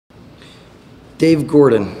Dave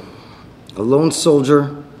Gordon, a lone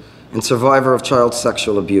soldier and survivor of child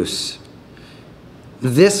sexual abuse.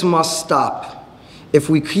 This must stop. If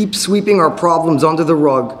we keep sweeping our problems under the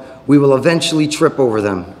rug, we will eventually trip over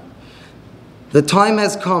them. The time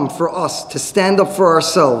has come for us to stand up for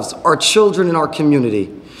ourselves, our children, and our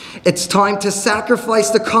community. It's time to sacrifice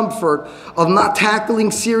the comfort of not tackling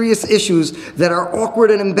serious issues that are awkward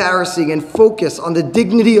and embarrassing and focus on the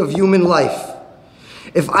dignity of human life.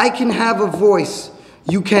 If I can have a voice,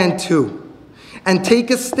 you can too. And take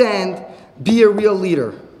a stand, be a real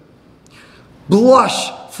leader.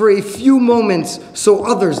 Blush for a few moments so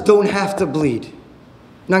others don't have to bleed.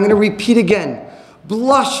 And I'm going to repeat again.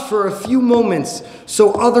 Blush for a few moments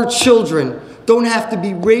so other children don't have to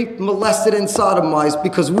be raped, molested, and sodomized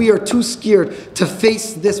because we are too scared to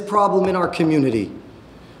face this problem in our community.